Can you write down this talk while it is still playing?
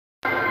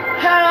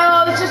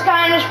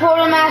Skylanders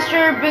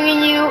Master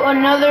bringing you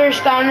another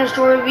Skylanders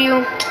store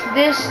review.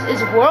 This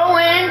is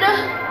Whirlwind.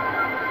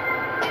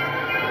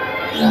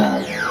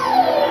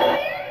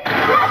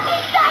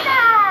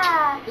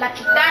 La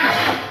Kitana.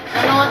 I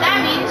don't know what that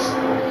means,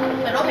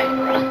 but okay.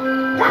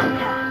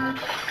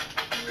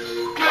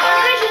 Now,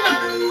 this is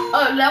a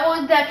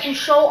level that can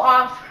show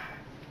off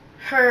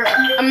her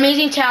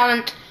amazing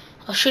talent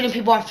of shooting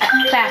people off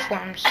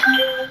platforms.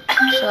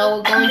 So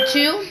we're going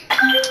to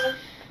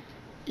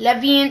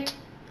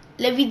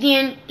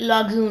Leviathan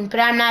Lagoon, but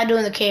I'm not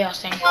doing the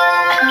chaos thing.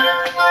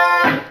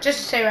 Just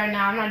to say right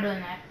now, I'm not doing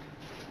that.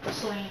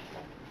 It's lame.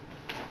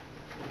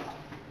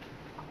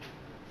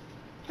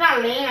 It's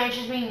not lame, I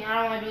just mean I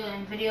don't want to do that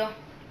in video.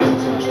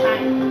 It's so much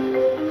time.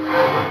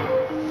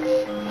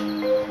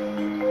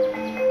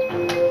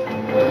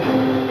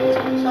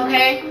 So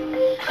okay,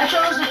 I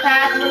chose the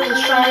path with the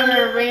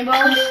stronger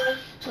rainbows.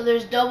 So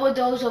there's double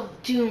dose of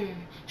doom.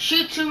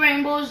 Shoot 2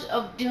 rainbows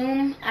of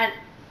doom at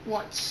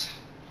once.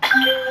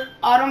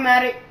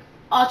 Automatic,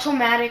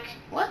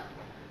 what?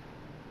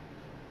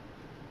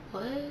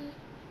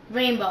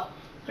 Rainbow.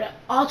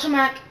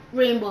 Automatic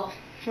rainbow,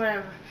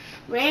 whatever.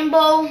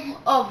 Rainbow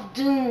of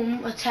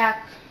doom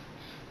attack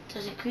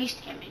does increase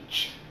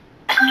damage.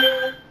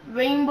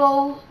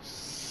 Rainbow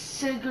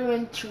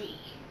cigarette tree.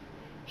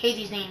 Hate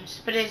these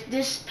names, but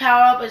this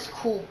power up is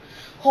cool.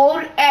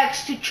 Hold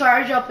X to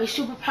charge up a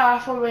super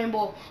powerful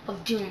rainbow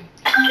of doom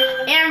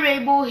and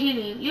rainbow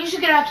healing. You're just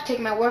gonna have to take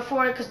my word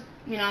for it, because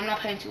you know I'm not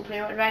playing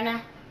 2-player right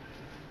now.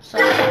 So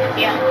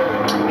yeah,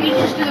 we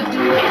just do the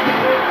doom hit.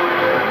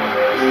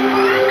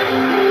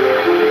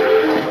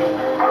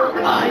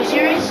 Oh, are you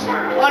serious?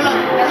 Oh no,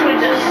 that's what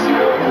it does.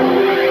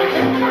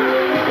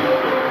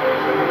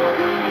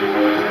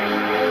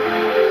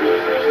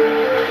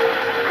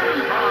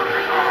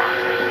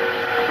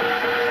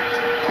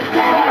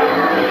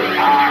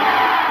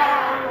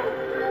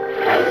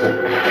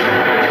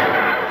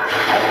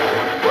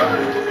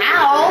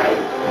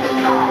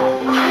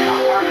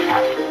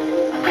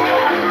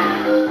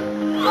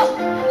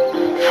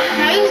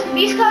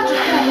 These cards are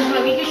cool because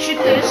like you can shoot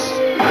this.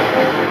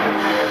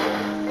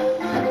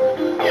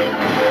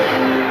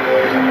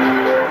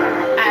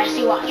 Alright,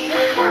 see, watch.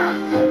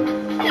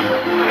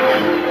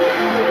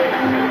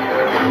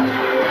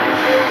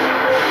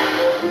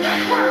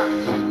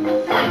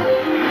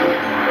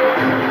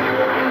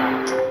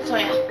 So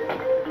yeah.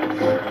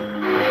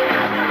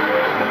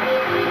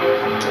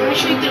 I'm gonna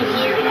shoot through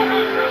here.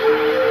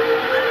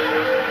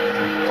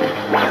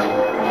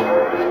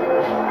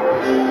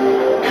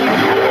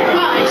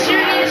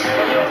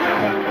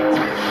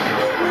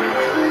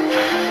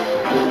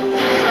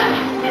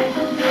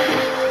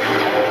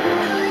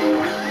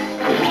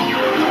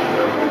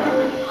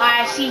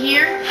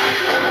 Here,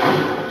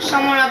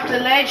 someone up the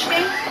ledge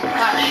thing.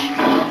 Watch.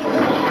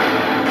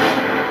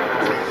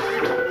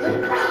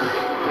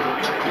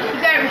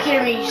 You gotta be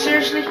kidding me,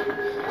 seriously?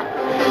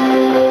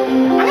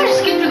 I'm gonna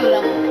skip through the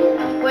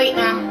level. Wait,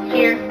 now,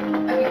 here. I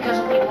can kill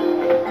some people.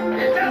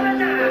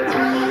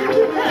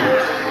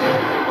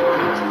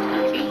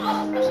 See?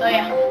 So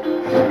yeah.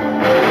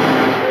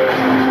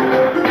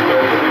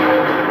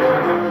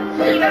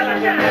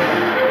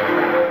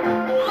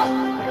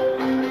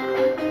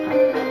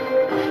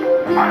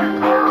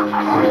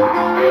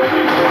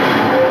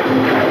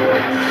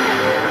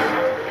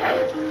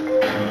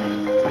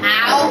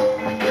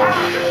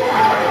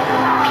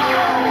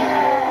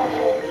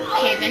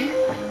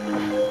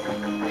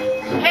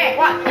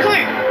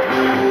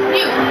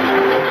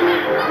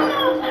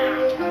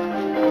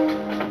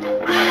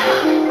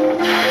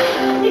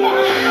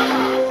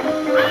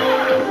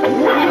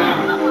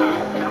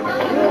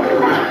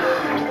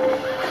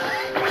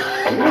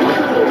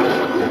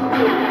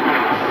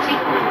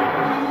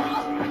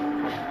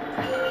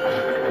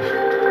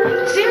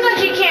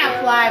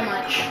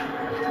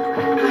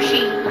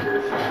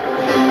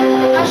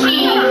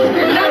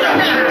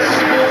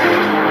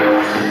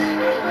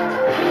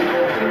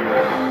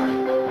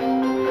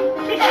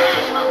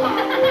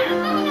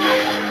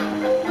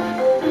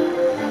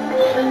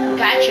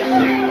 Gotcha.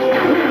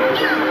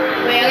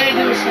 Wait, I'm gonna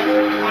do this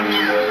on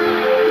now.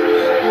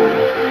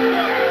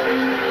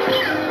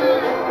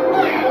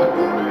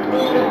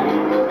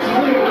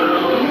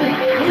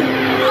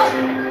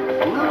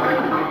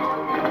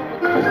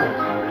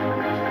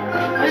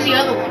 Where's the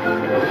other one?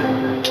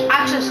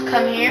 I'll just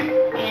come here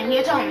and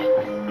he'll tell me.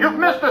 You've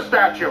missed a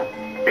statue.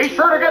 Be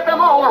sure to get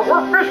them all or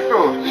we're fish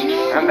food.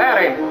 And that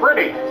ain't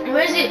pretty.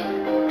 Where is it?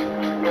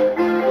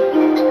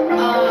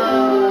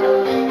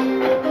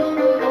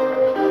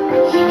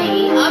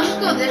 Okay, I'll just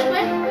go this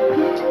way.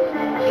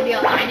 Maybe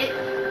I'll find it.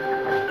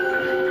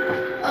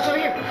 Oh, it's over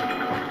here.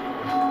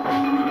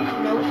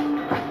 Nope.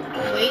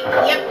 Wait.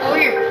 Yep, over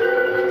here.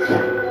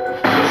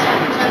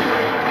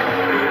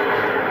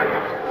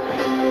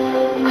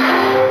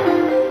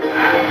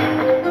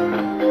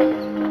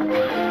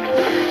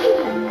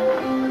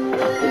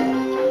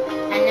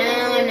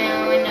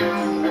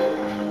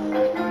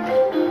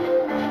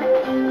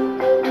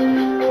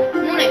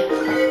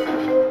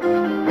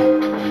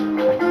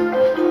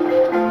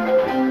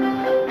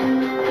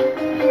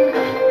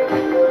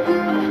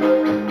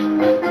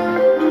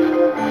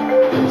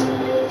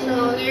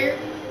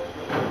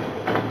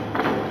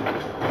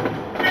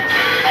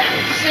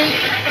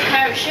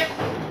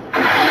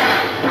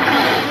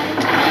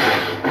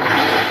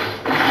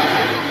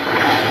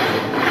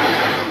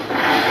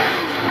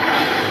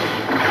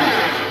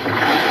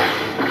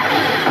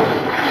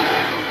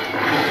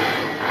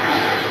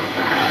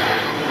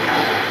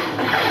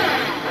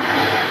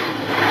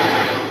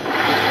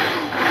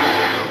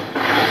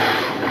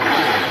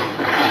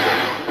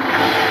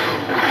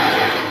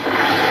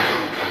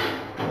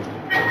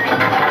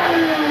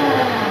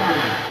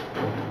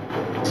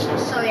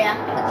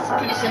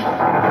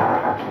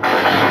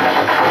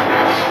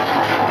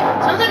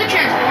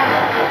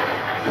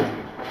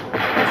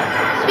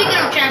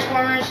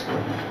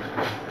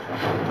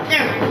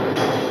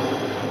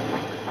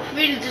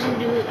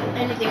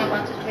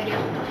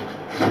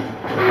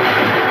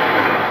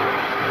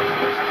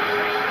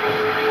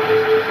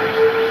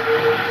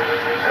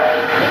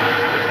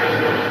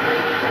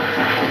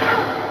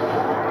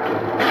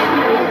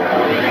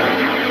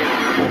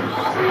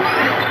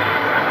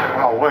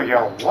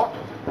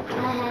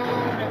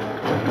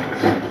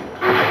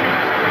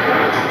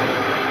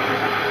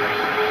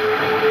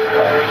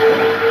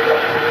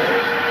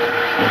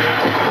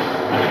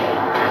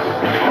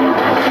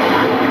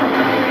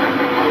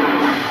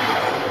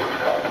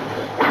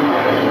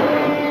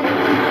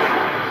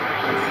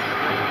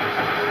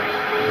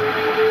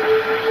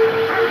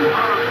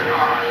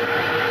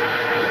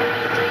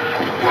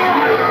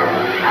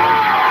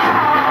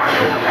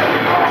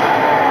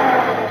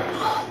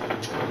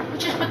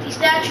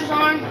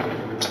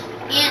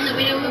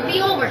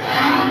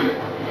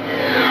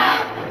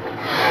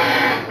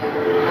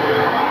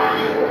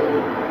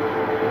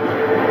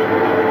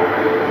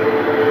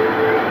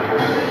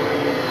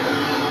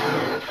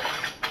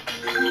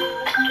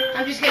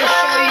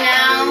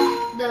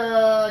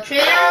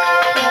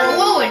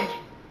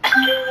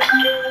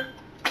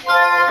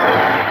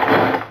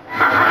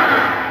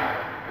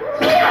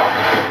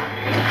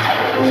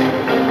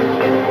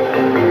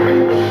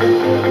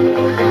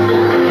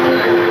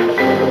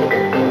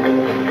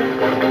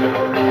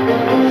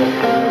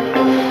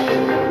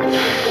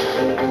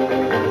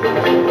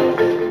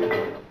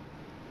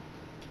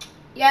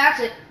 that's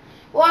it.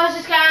 Well, this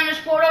is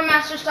Skylanders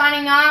Master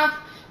signing off.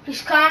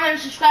 Please comment and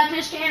subscribe to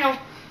this channel.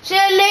 See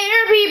you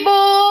later,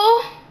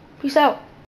 people. Peace out.